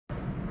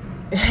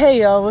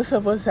Hey y'all, what's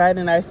up, what's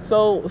happening? I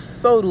so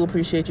do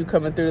appreciate you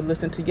coming through to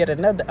listen to yet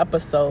another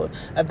episode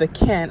of the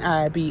Can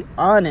I Be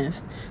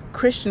Honest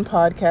Christian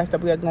podcast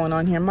that we got going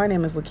on here. My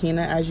name is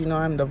Lakina. As you know,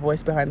 I'm the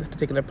voice behind this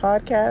particular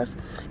podcast,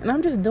 and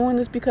I'm just doing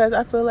this because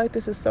I feel like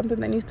this is something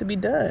that needs to be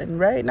done,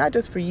 right? Not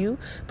just for you,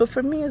 but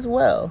for me as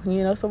well,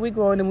 so we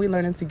growing and we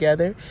learning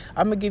together.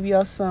 I'm gonna give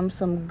y'all some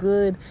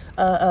good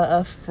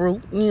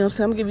fruit, so I'm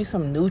gonna give you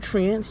some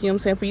nutrients,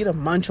 for you to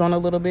munch on a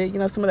little bit,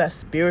 some of that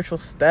spiritual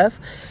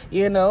stuff,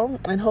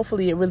 and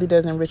hopefully it really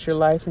does enrich your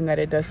life and that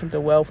it does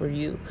something well for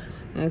you.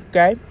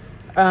 Okay.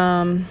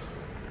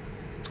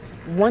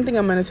 One thing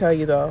I'm going to tell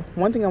you,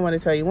 one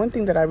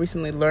thing that I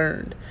recently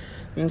learned,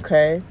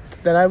 okay,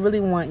 that I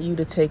really want you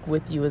to take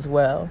with you as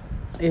well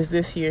is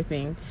this here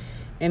thing.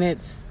 And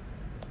it's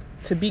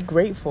to be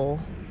grateful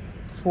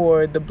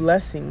for the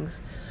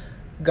blessings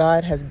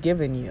God has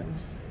given you.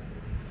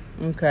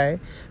 Okay,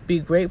 be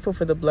grateful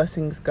for the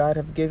blessings God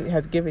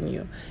has given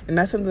you. And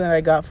that's something that I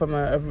got from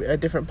a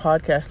different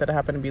podcast that I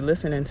happen to be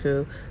listening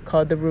to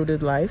called The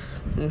Rooted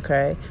Life.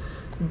 Okay,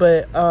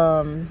 but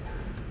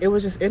it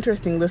was just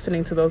interesting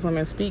listening to those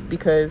women speak,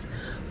 because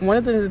one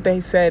of the things that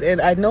they said,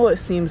 and I know it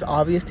seems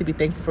obvious to be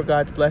thankful for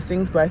God's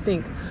blessings, but I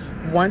think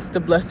once the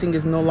blessing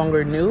is no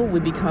longer new, we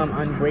become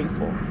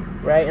ungrateful,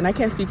 right? And I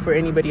can't speak for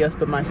anybody else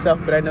but myself,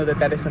 but I know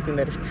that is something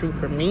that is true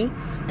for me,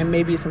 and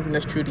maybe it's something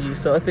that's true to you.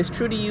 So if it's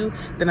true to you,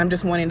 then I'm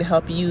just wanting to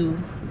help you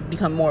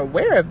become more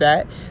aware of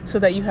that so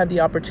that you have the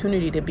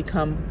opportunity to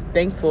become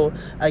thankful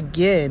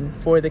again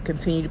for the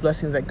continued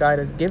blessings that God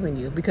has given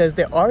you, because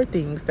there are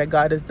things that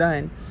God has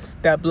done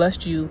that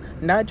blessed you,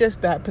 not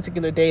just that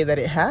particular day that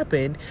it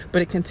happened,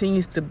 but it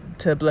continues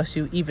to bless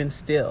you even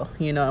still,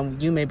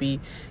 and you may be,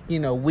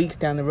 weeks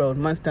down the road,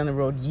 months down the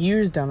road,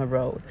 years down the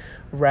road,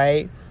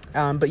 right?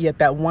 But yet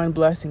that one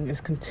blessing is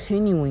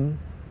continuing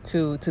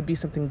to be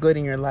something good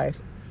in your life.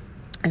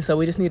 And so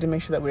we just need to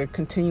make sure that we're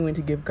continuing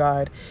to give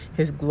God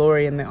his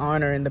glory and the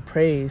honor and the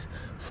praise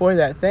for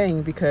that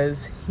thing,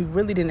 because he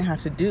really didn't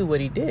have to do what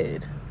he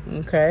did.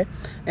 Okay.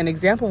 An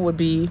example would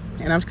be,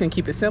 and I'm just going to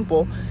keep it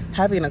simple,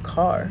 having a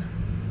car.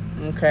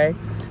 Okay.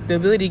 The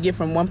ability to get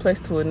from one place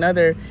to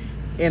another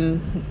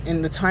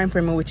in the time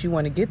frame in which you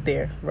want to get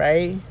there.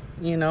 Right.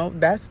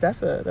 That's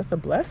a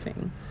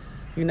blessing.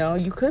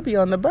 You could be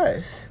on the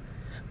bus,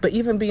 but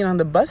even being on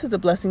the bus is a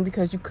blessing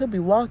because you could be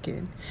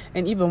walking,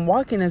 and even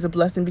walking is a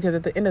blessing because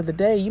at the end of the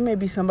day, you may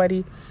be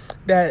somebody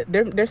that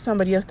there's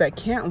somebody else that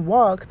can't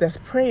walk that's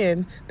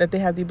praying that they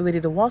have the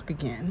ability to walk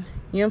again.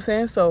 You know what I'm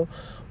saying? So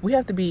we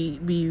have to be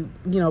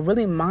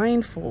really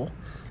mindful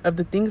of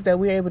the things that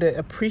we're able to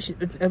appreciate,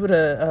 able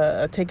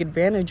to take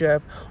advantage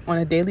of on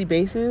a daily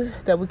basis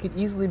that we could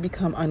easily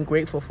become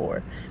ungrateful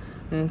for.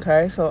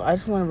 Okay, so I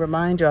just want to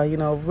remind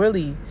y'all,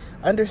 really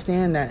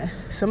understand that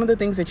some of the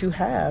things that you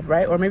have,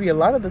 right, or maybe a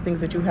lot of the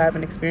things that you have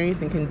and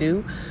experience and can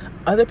do,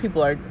 other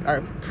people are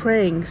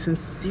praying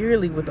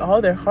sincerely with all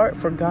their heart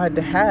for God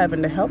to have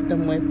and to help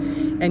them with,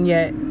 and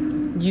yet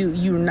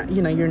you're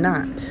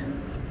not.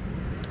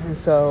 And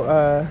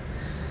so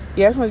I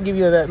just want to give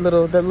you that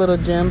little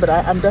gem, but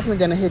I'm definitely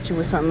going to hit you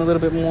with something a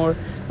little bit more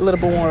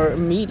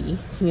meaty.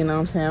 You know what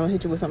I'm saying? I'm going to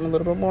hit you with something a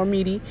little bit more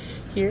meaty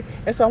here.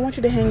 And so I want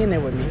you to hang in there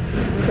with me.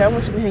 Okay, I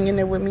want you to hang in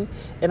there with me,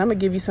 and I'm going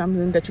to give you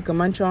something that you can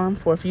munch on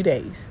for a few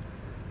days.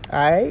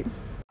 All right?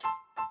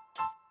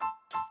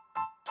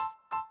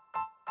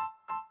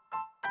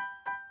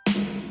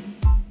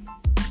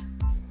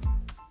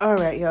 All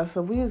right, y'all.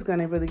 So we is going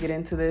to really get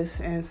into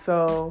this. And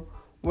so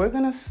we're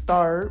going to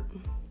start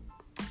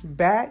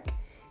back.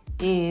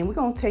 And we're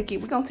going to take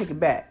it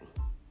back,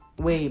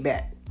 way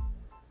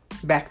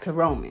back to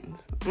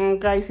Romans.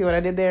 Okay, you see what I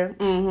did there?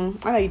 I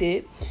know you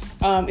did.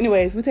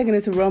 Anyways, we're taking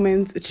it to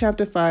Romans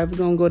chapter 5. We're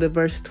going to go to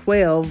verse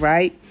 12,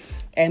 right?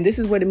 And this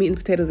is where the meat and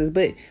potatoes is.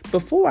 But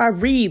before I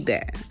read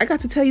that, I got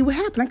to tell you what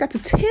happened. I got to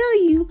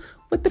tell you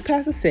what the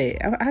pastor said.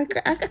 I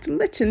got to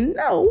let you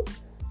know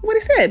what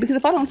it said, because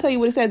if I don't tell you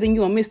what it said, then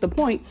you're going to miss the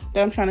point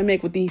that I'm trying to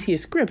make with these here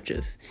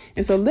scriptures.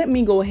 And so let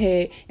me go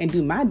ahead and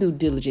do my due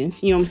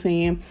diligence. You know what I'm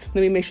saying?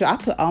 Let me make sure I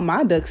put all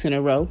my ducks in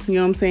a row. You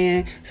know what I'm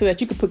saying? So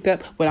that you can pick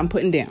up what I'm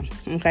putting down.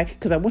 Okay?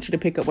 Because I want you to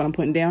pick up what I'm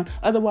putting down.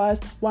 Otherwise,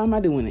 why am I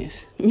doing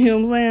this? You know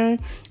what I'm saying?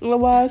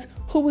 Otherwise,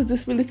 who is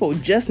this really for?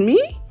 Just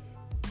me?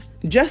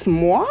 Just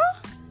moi?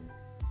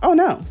 Oh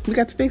no, we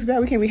got to fix that.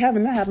 We can't be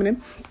having that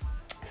happening.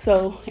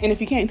 So, and if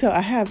you can't tell,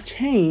 I have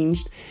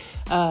changed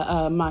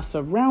my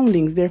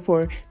surroundings.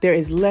 Therefore, there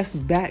is less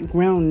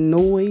background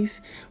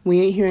noise. We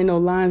ain't hearing no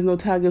lions, no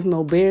tigers,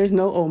 no bears,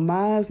 no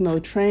omas, no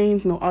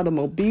trains, no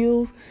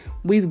automobiles.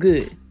 We's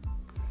good.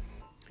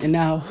 And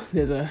now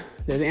there's an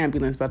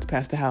ambulance about to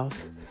pass the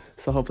house.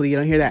 So hopefully you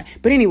don't hear that.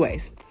 But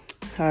anyways,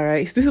 all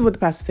right. So this is what the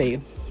pastor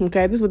said.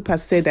 Okay, this is what the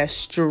pastor said that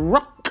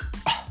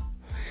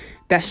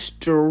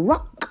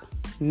struck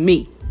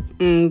me.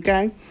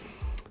 Okay,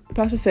 the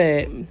pastor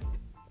said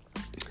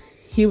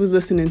he was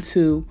listening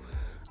to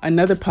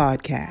another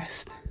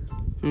podcast,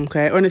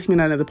 okay, or this means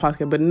not another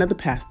podcast, but another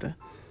pastor,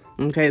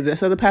 okay.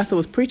 This other pastor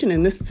was preaching,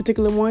 and this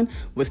particular one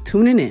was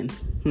tuning in,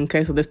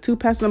 okay. So there's two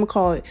pastors. I'm gonna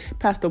call it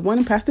Pastor 1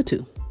 and Pastor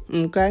 2,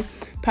 Okay.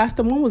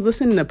 Pastor 1 was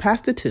listening to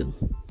Pastor 2.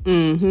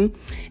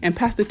 And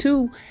Pastor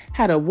 2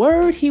 had a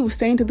word he was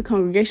saying to the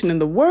congregation.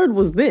 And the word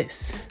was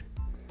this.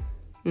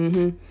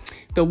 The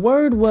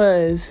word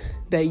was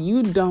that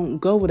you don't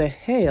go to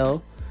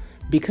hell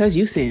because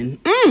you sin.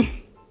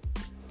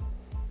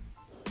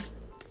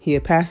 He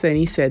a pastor, and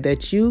he said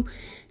that you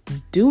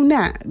do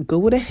not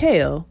go to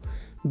hell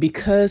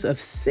because of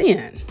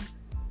sin.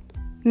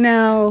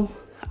 Now,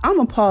 I'm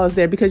going to pause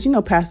there because,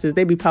 pastors,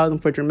 they be pausing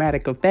for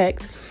dramatic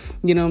effects.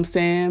 You know what I'm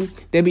saying?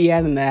 They be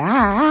adding the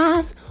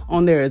eyes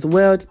on there as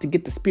well just to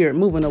get the spirit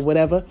moving or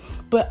whatever.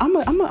 But I'm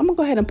gonna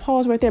go ahead and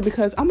pause right there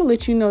because I'm going to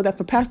let you know that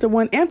for Pastor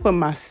 1 and for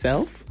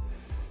myself,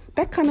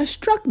 that kind of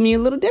struck me a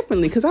little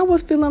differently because I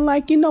was feeling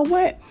like, you know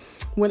what?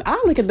 When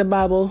I look at the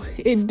Bible,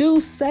 it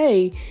do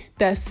say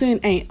that sin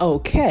ain't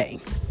okay.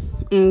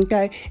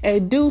 Okay?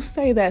 It do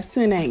say that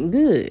sin ain't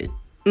good.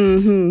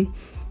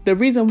 The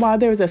reason why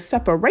there is a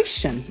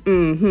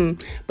separation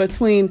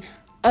between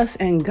us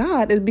and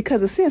God is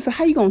because of sin. So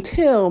how you going to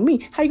tell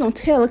me, how you going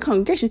to tell a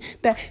congregation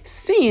that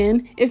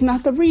sin is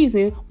not the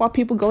reason why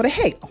people go to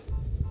hell?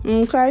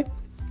 Okay?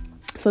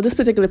 So this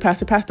particular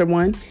Pastor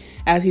 1,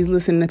 as he's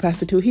listening to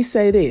Pastor 2, he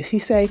say this. He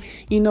say,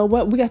 you know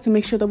what? We got to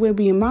make sure that we're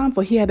being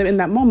mindful. He had to, in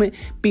that moment,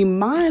 be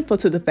mindful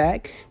to the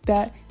fact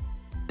that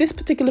this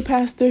particular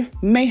pastor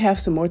may have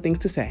some more things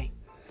to say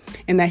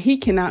and that he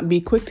cannot be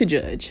quick to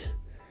judge.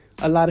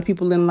 A lot of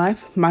people in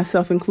life,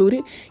 myself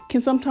included, can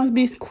sometimes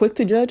be quick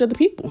to judge other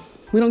people.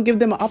 We don't give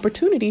them an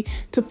opportunity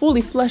to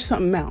fully flesh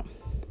something out.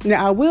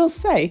 Now, I will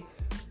say,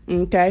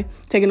 okay,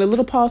 taking a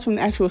little pause from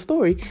the actual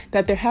story,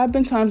 that there have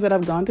been times that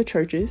I've gone to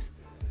churches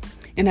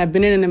and have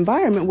been in an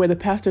environment where the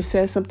pastor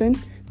says something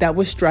that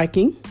was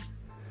striking,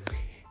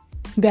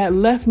 that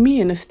left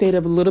me in a state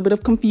of a little bit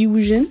of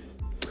confusion,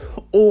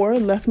 or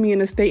left me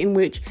in a state in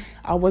which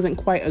I wasn't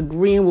quite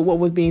agreeing with what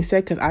was being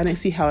said because I didn't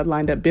see how it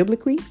lined up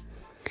biblically,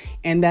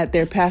 and that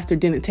their pastor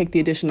didn't take the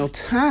additional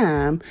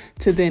time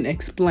to then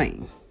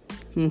explain.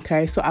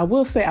 Okay, so I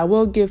will say, I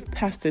will give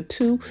Pastor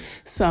 2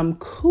 some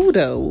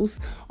kudos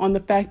on the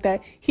fact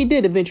that he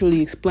did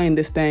eventually explain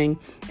this thing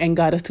and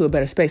got us to a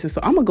better space. And so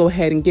I'm going to go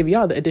ahead and give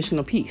y'all the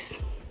additional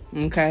piece.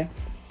 Okay.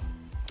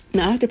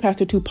 Now, after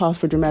Pastor 2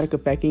 paused for dramatic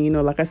effect,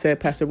 and like I said,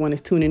 Pastor 1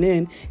 is tuning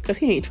in because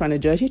he ain't trying to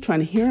judge. He's trying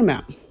to hear him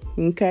out.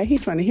 Okay.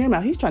 He's trying to hear him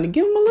out. He's trying to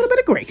give him a little bit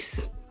of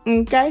grace.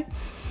 Okay.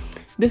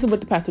 This is what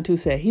the Pastor 2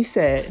 said. He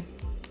said,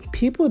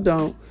 people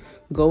don't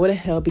go to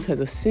hell because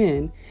of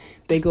sin.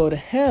 They go to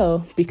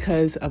hell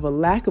because of a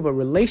lack of a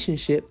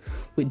relationship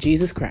with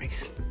Jesus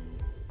Christ.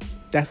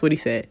 That's what he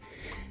said.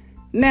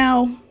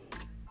 Now,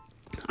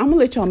 I'm going to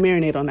let y'all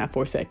marinate on that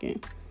for a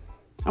second.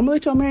 I'm going to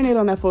let y'all marinate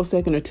on that for a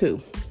second or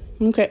two.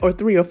 Okay. Or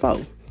 3 or 4.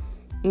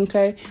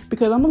 Okay.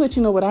 Because I'm going to let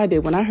you know what I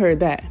did when I heard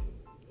that.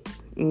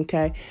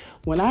 Okay.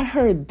 When I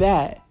heard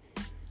that,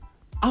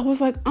 I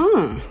was like,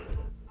 okay,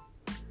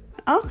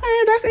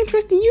 that's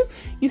interesting.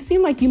 You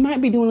seem like you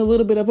might be doing a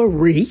little bit of a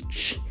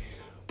reach.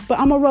 But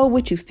I'm going to roll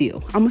with you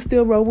still. I'm going to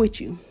still roll with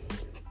you.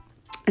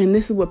 And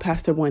this is what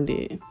Pastor 1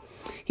 did.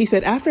 He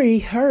said after he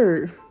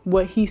heard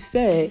what he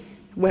said,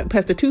 what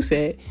Pastor 2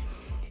 said,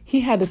 he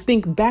had to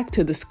think back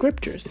to the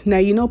scriptures.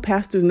 Now,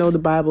 pastors know the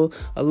Bible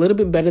a little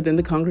bit better than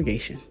the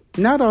congregation.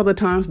 Not all the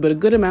times, but a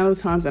good amount of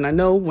times. And I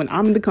know when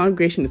I'm in the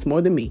congregation, it's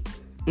more than me.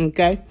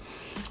 Okay.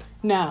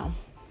 Now,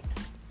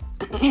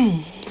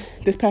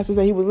 this pastor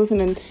said he was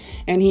listening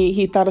and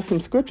he thought of some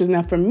scriptures.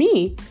 Now, for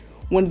me,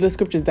 one of the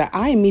scriptures that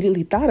I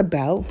immediately thought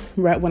about,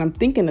 right, when I'm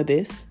thinking of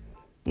this,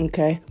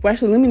 okay. Well,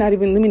 actually, let me not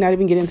even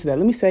get into that.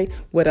 Let me say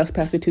what else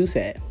Pastor 2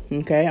 said.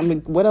 Okay.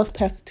 What else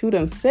Pastor 2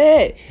 done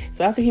said.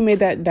 So after he made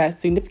that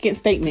significant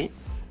statement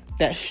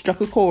that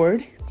struck a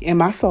chord in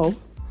my soul,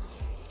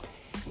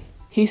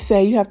 he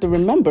said, you have to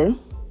remember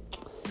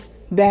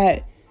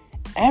that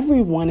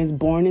everyone is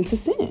born into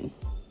sin.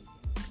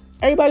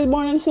 Everybody's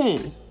born into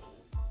sin.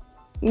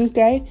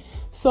 Okay.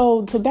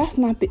 So that's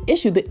not the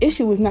issue. The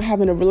issue is not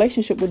having a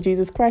relationship with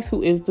Jesus Christ,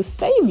 who is the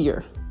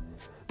Savior,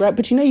 right?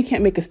 But you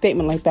can't make a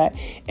statement like that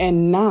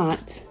and not,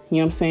 you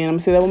know what I'm saying? I'm going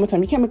to say that one more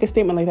time. You can't make a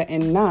statement like that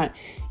and not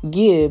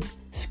give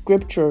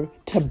scripture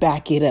to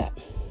back it up,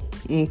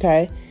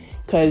 okay?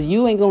 Because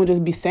you ain't going to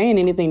just be saying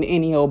anything to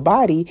any old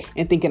body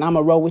and thinking I'm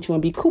going to roll with you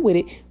and be cool with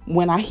it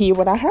when I hear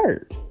what I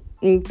heard,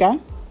 okay?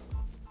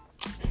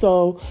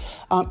 So,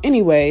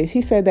 anyways,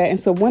 he said that. And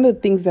so one of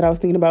the things that I was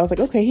thinking about, I was like,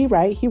 okay, he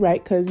right.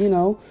 Because,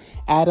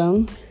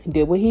 Adam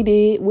did what he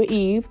did with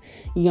Eve,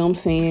 you know what I'm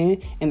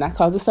saying? And that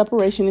caused a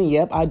separation. And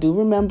yep, I do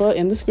remember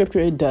in the scripture,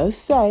 it does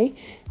say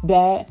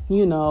that,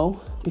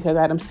 because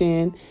Adam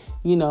sinned,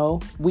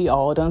 we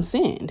all done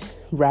sinned,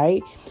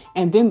 right?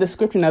 And then the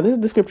scripture, now this is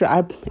the scripture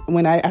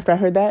after I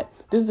heard that,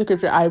 this is the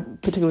scripture I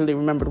particularly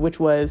remembered, which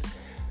was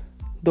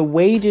the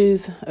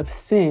wages of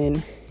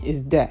sin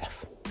is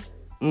death.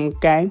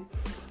 Okay.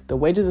 The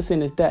wages of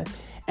sin is death.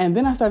 And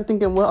then I started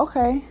thinking, well,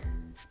 okay,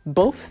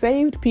 both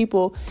saved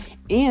people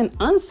and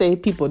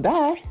unsaved people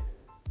die.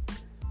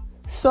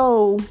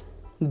 So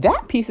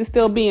that piece is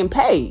still being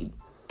paid.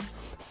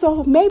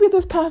 So maybe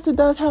this pastor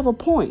does have a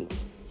point.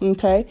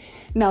 Okay.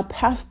 Now,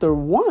 Pastor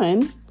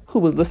 1, who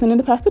was listening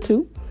to Pastor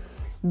 2,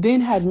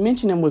 then had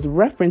mentioned and was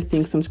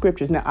referencing some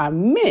scriptures. Now, I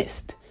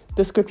missed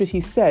the scriptures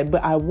he said,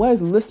 but I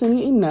was listening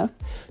enough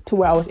to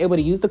where I was able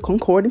to use the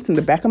concordance in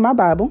the back of my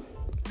Bible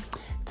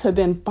to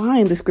then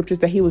find the scriptures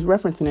that he was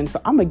referencing. And so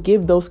I'm going to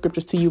give those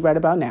scriptures to you right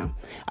about now.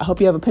 I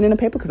hope you have a pen and a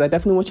paper, because I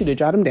definitely want you to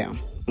jot them down.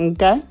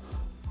 Okay?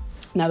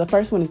 Now, the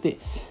first one is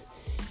this.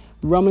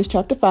 Romans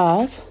chapter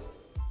 5,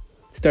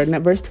 starting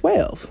at verse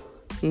 12.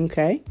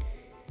 Okay?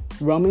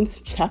 Romans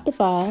chapter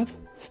 5,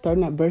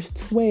 starting at verse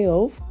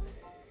 12.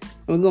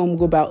 And we're going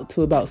to go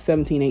to about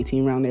 17,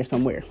 18, around there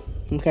somewhere.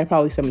 Okay?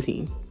 Probably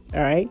 17.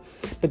 All right?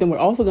 But then we're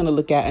also going to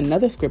look at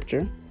another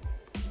scripture,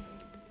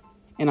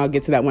 and I'll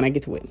get to that when I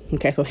get to it.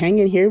 Okay, so hang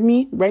in here with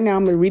me. Right now,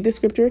 I'm going to read the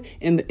scripture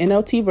in the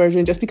NLT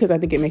version just because I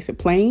think it makes it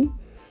plain.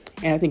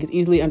 And I think it's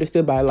easily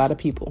understood by a lot of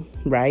people,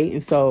 right?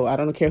 And so I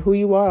don't care who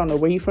you are. I don't know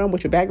where you're from,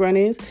 what your background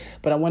is.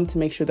 But I wanted to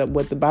make sure that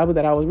what the Bible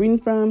that I was reading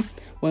from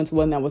was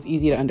one that was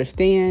easy to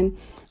understand.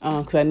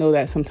 Because I know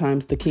that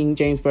sometimes the King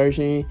James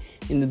Version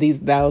and these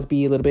thous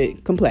be a little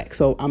bit complex.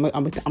 So I'm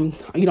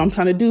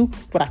trying to do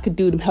what I could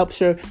do to help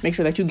make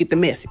sure that you get the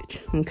message.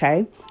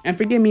 Okay. And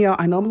forgive me, y'all.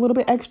 I know I'm a little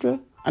bit extra.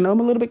 I know I'm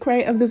a little bit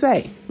cray of the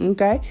say.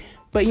 Okay.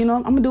 But I'm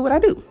going to do what I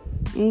do.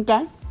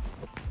 Okay.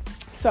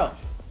 So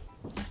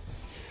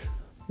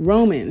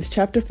Romans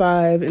chapter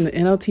 5 in the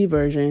NLT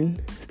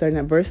version, starting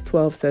at verse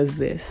 12, says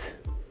this.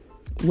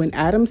 When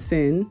Adam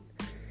sinned,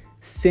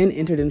 sin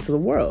entered into the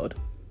world.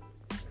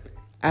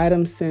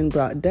 Adam's sin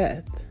brought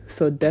death,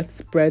 so death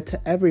spread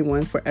to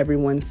everyone, for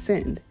everyone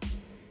sinned.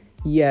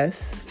 Yes,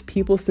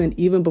 people sinned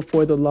even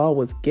before the law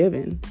was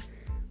given,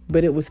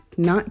 but it was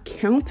not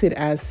counted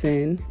as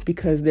sin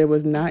because there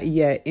was not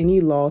yet any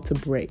law to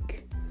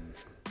break.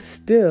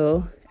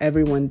 Still,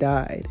 everyone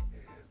died,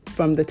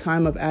 from the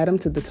time of Adam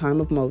to the time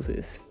of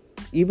Moses.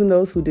 Even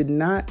those who did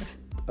not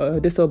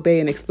disobey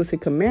an explicit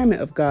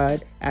commandment of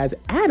God as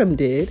Adam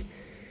did.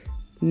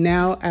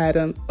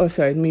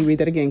 Let me read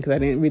that again because I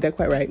didn't read that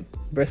quite right.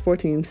 Verse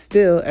 14,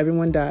 still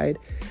everyone died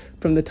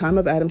from the time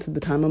of Adam to the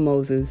time of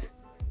Moses,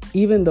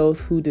 even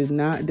those who did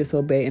not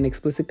disobey an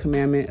explicit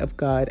commandment of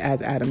God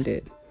as Adam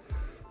did.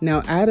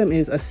 Now Adam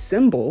is a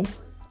symbol,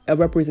 a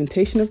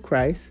representation of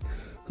Christ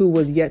who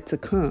was yet to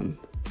come.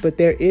 But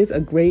there is a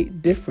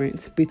great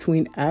difference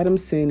between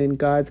Adam's sin and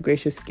God's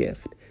gracious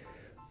gift.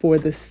 For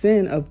the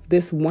sin of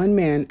this one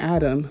man,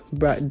 Adam,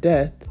 brought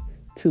death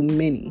to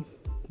many.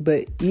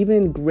 But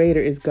even greater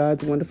is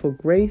God's wonderful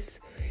grace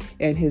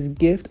and his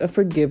gift of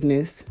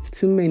forgiveness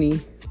to many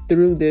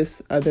through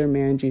this other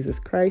man, Jesus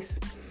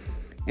Christ.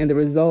 And the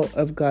result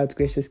of God's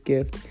gracious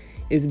gift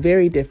is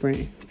very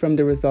different from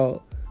the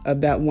result of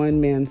that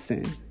one man's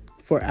sin.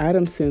 For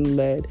Adam's sin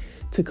led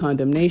to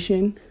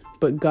condemnation,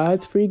 but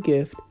God's free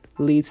gift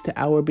leads to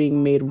our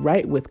being made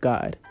right with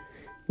God.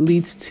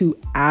 Leads to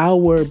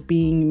our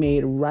being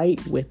made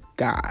right with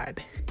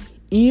God.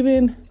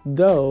 Even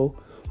though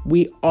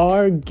we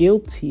are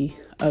guilty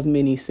of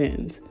many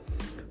sins.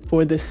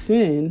 For the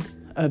sin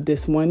of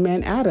this one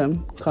man,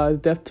 Adam,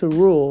 caused death to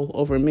rule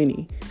over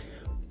many.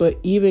 But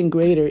even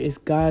greater is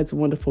God's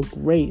wonderful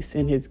grace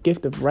and his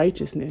gift of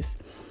righteousness.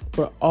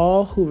 For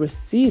all who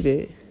receive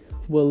it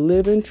will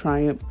live in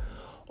triumph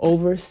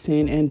over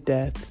sin and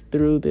death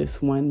through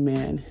this one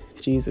man,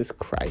 Jesus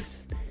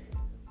Christ.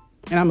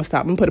 And I'm going to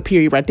stop. I'm going to put a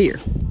period right there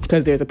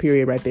because there's a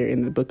period right there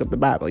in the book of the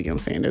Bible. You know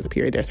what I'm saying? There's a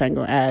period there. So I ain't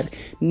going to add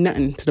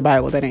nothing to the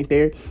Bible that ain't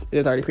there.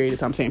 There's already a period.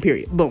 So I'm saying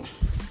period. Boom.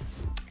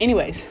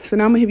 Anyways, so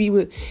now I'm going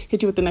to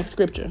hit you with the next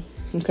scripture.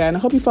 Okay. And I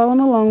hope you're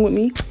following along with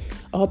me.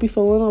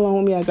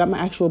 I got my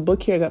actual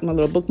book here. I got my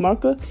little book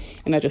marker.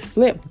 And I just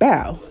flip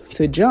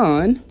to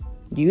John.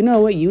 You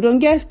know it. You done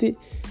guessed it.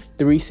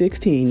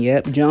 3:16.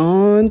 Yep.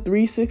 John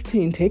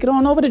 3:16. Take it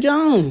on over to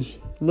John.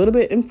 A little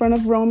bit in front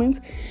of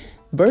Romans.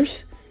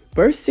 Verse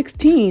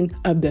 16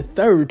 of the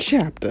 3rd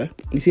chapter.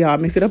 You see how I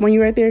mix it up on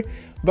you right there?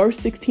 Verse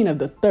 16 of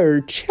the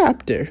 3rd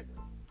chapter,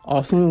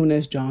 also known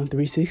as John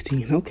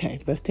 3:16.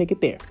 Okay, let's take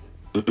it there.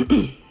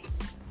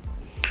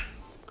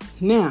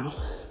 Now,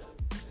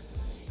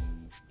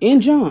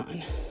 in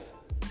John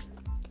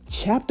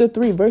chapter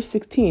 3, verse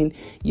 16,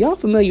 y'all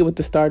familiar with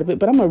the start of it,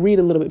 but I'm going to read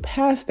a little bit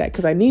past that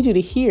because I need you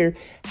to hear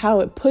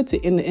how it puts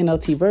it in the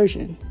NLT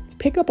version.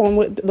 Pick up on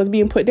what's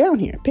being put down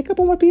here.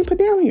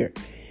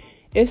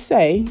 It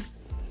say,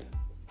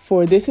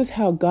 for this is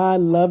how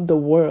God loved the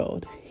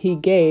world. He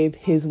gave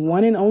his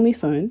one and only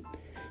son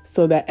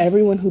so that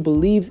everyone who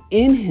believes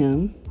in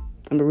him,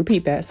 I'm going to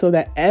repeat that, so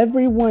that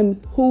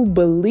everyone who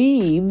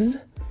believes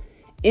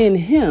in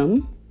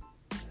him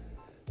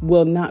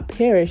will not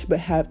perish but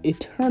have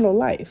eternal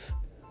life.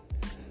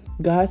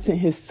 God sent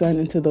his son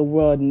into the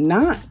world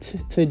not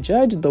to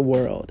judge the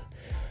world,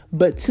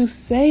 but to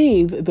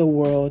save the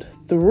world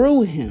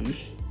through him.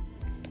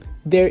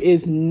 There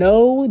is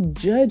no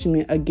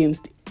judgment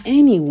against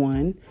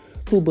anyone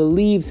who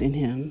believes in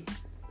him,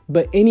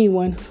 but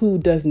anyone who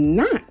does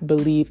not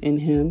believe in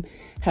him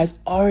has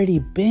already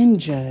been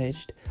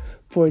judged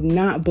for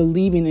not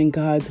believing in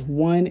God's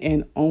one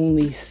and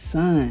only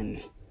son.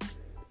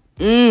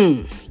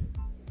 Did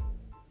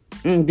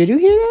you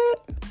hear that?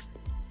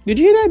 Did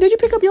you hear that? Did you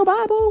pick up your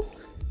Bible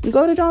and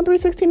go to John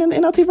 3:16 in the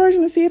NLT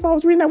version and see if I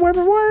was reading that word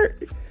for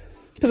word?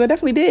 Because I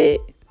definitely did.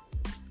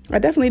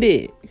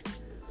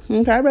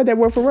 Okay, I read that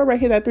word for word right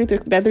here, that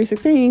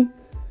 3:16.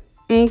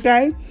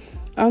 Okay.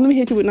 Let me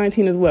hit you with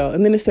 19 as well.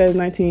 And then it says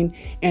 19,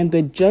 and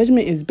the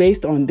judgment is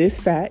based on this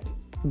fact.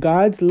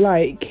 God's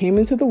light came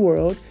into the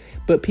world,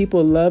 but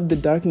people loved the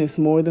darkness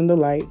more than the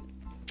light,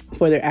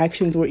 for their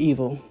actions were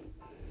evil.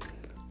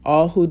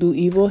 All who do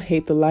evil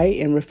hate the light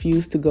and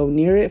refuse to go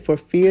near it for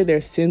fear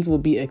their sins will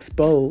be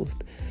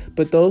exposed.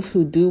 But those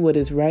who do what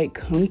is right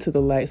come to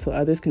the light so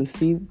others can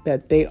see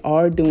that they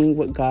are doing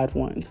what God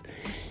wants.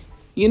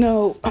 You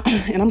know, and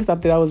I'm going to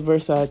stop there. That was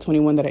verse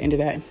 21 that I ended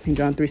at in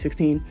John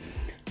 3:16.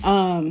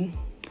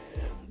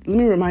 Let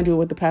me remind you of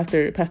what the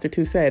Pastor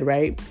 2 said,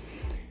 right?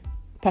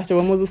 Pastor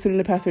 1 was listening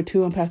to Pastor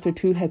 2, and Pastor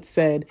 2 had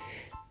said,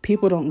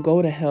 people don't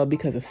go to hell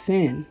because of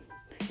sin.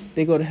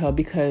 They go to hell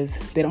because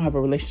they don't have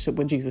a relationship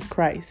with Jesus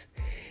Christ.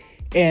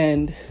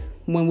 And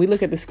when we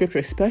look at the scripture,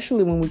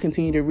 especially when we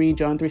continue to read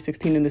John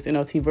 3:16 in this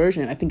NLT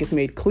version, I think it's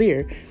made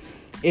clear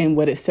in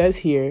what it says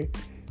here.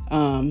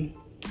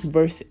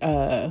 Verse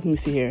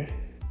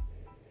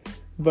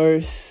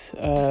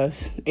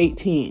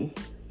 18.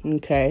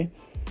 Okay.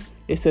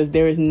 It says,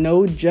 there is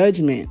no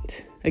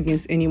judgment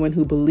against anyone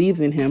who believes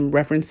in him,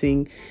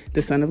 referencing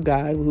the Son of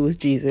God, who is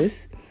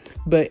Jesus.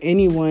 But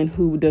anyone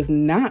who does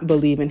not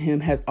believe in him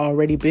has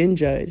already been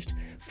judged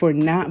for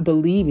not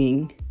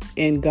believing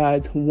in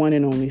God's one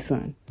and only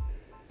Son.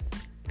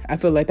 I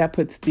feel like that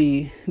puts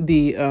the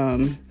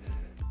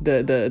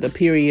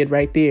period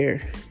right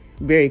there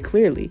very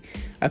clearly.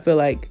 I feel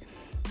like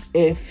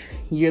if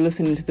you're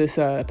listening to this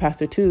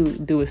Pastor 2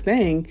 do his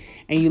thing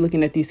and you're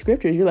looking at these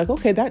scriptures, you're like,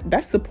 okay,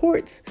 that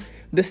supports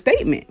the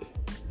statement.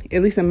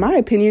 At least in my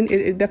opinion,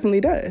 it definitely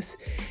does.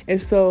 And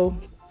so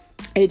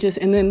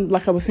and then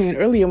like I was saying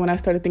earlier, when I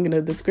started thinking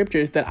of the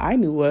scriptures that I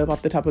knew of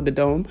off the top of the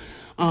dome,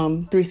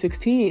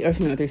 3:16, or excuse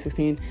me, not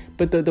 3:16,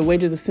 but the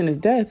wages of sin is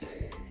death.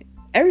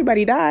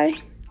 Everybody die,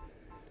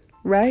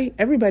 right?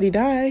 Everybody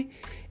die.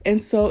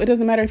 And so it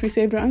doesn't matter if you're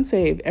saved or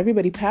unsaved.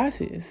 Everybody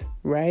passes,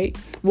 right?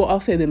 Well, I'll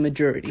say the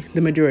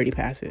majority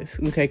passes.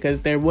 Okay.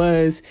 Cause there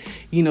was,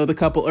 the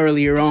couple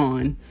earlier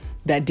on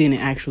that didn't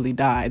actually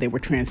die. They were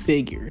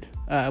transfigured.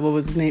 What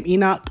was his name?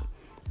 Enoch,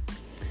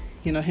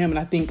 him. And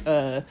I think,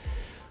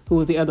 who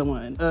was the other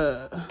one?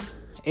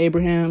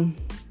 Abraham,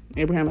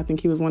 I think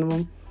he was one of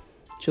them,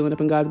 chilling up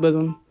in God's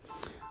bosom.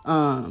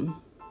 I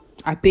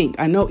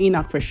know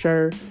Enoch for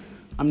sure.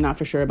 I'm not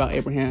for sure about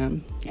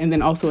Abraham. And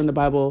then also in the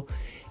Bible,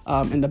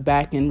 in the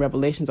back in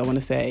Revelations, I want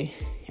to say,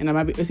 and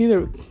it's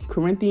either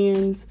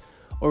Corinthians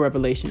or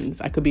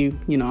Revelations. I could be,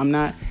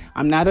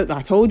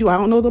 I told you I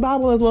don't know the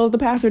Bible as well as the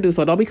pastor do,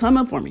 so don't be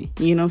coming for me.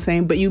 You know what I'm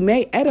saying? But you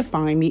may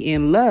edify me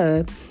in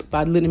love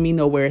by letting me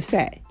know where it's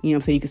at. You know what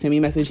I'm saying? You can send me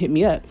a message, hit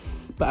me up.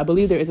 But I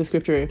believe there is a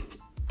scripture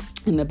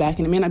in the back,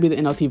 and it may not be the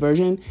NLT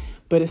version,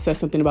 but it says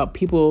something about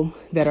people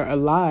that are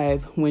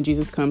alive when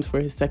Jesus comes for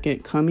his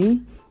second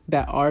coming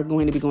that are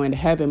going to be going to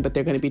heaven, but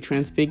they're going to be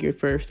transfigured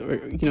first, or,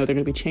 they're going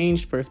to be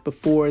changed first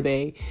before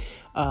they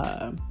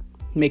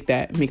make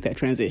that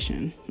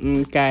transition.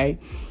 Okay.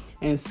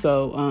 And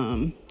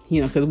so,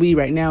 because we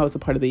right now is a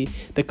part of the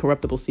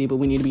corruptible seed, but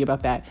we need to be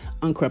about that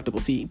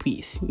uncorruptible seed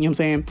piece. You know what I'm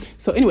saying?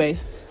 So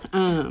anyways,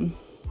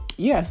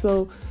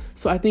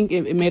 so I think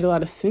it made a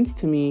lot of sense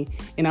to me,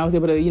 and I was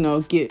able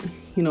to, get,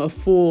 a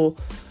full,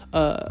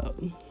 I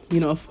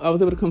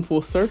was able to come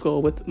full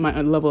circle with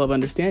my level of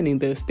understanding.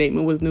 The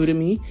statement was new to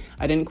me.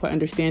 I didn't quite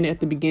understand it at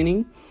the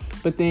beginning,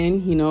 but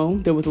then,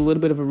 there was a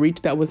little bit of a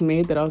reach that was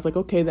made that I was like,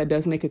 okay, that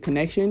does make a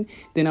connection.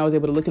 Then I was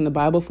able to look in the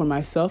Bible for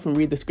myself and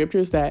read the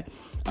scriptures that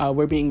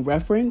were being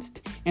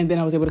referenced. And then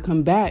I was able to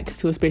come back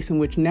to a space in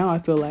which now I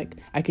feel like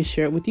I can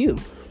share it with you.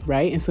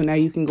 Right. And so now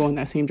you can go on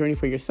that same journey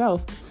for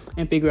yourself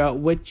and figure out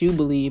what you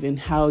believe and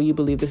how you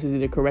believe this is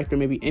either correct or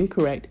maybe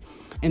incorrect.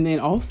 And then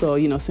also,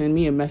 send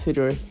me a message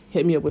or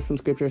hit me up with some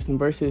scripture, some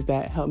verses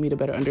that help me to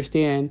better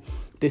understand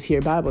this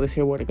here Bible, this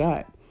here Word of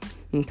God.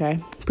 Okay.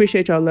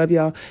 Appreciate y'all. Love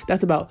y'all.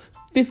 That's about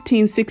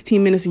 15,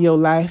 16 minutes of your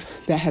life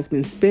that has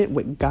been spent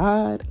with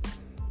God.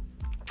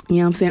 You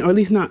know what I'm saying? Or at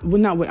least not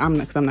with,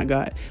 because I'm not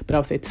God, but I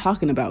would say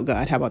talking about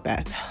God. How about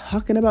that?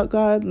 Talking about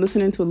God,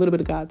 listening to a little bit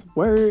of God's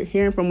word,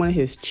 hearing from one of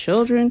his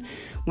children,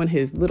 one of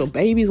his little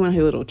babies, one of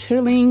his little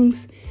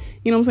chitterlings.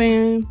 You know what I'm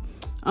saying?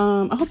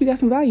 I hope you got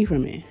some value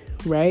from it.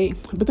 Right.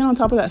 But then on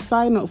top of that,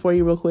 side note for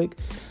you real quick.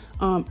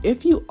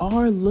 If you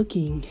are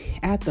looking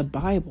at the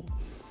Bible,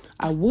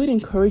 I would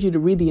encourage you to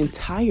read the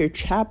entire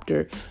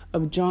chapter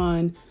of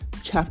John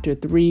chapter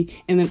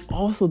 3, and then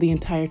also the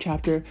entire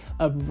chapter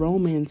of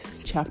Romans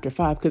chapter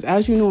 5. Because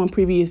as you know, in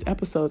previous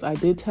episodes, I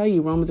did tell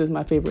you Romans is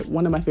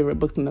one of my favorite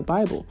books in the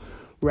Bible.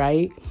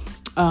 right?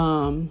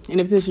 And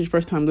if this is your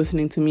first time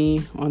listening to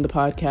me on the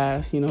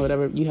podcast,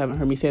 whatever, you haven't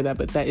heard me say that,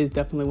 but that is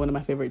definitely one of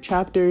my favorite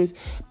chapters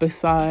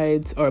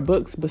besides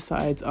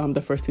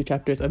the first 2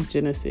 chapters of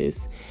Genesis.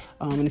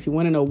 And if you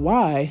want to know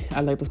why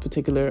I like those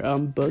particular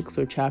books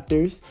or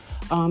chapters,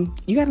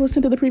 you got to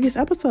listen to the previous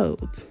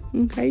episodes.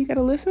 Okay, you got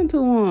to listen to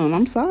them.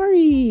 I'm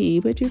sorry,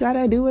 but you got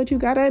to do what you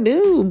got to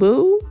do,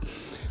 boo.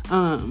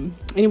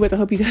 Anyways, I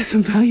hope you got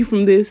some value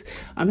from this.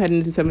 I'm heading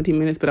into 17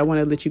 minutes, but I want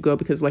to let you go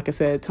because, like I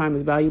said, time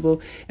is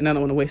valuable and I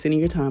don't want to waste any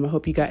of your time. I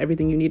hope you got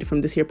everything you needed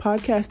from this here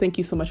podcast. Thank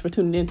you so much for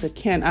tuning in to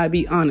Can I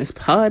Be Honest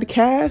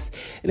podcast.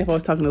 And if I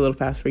was talking a little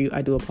fast for you,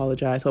 I do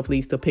apologize. Hopefully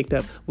you still picked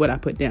up what I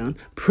put down.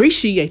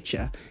 Appreciate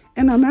ya.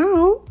 And I'm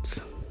out.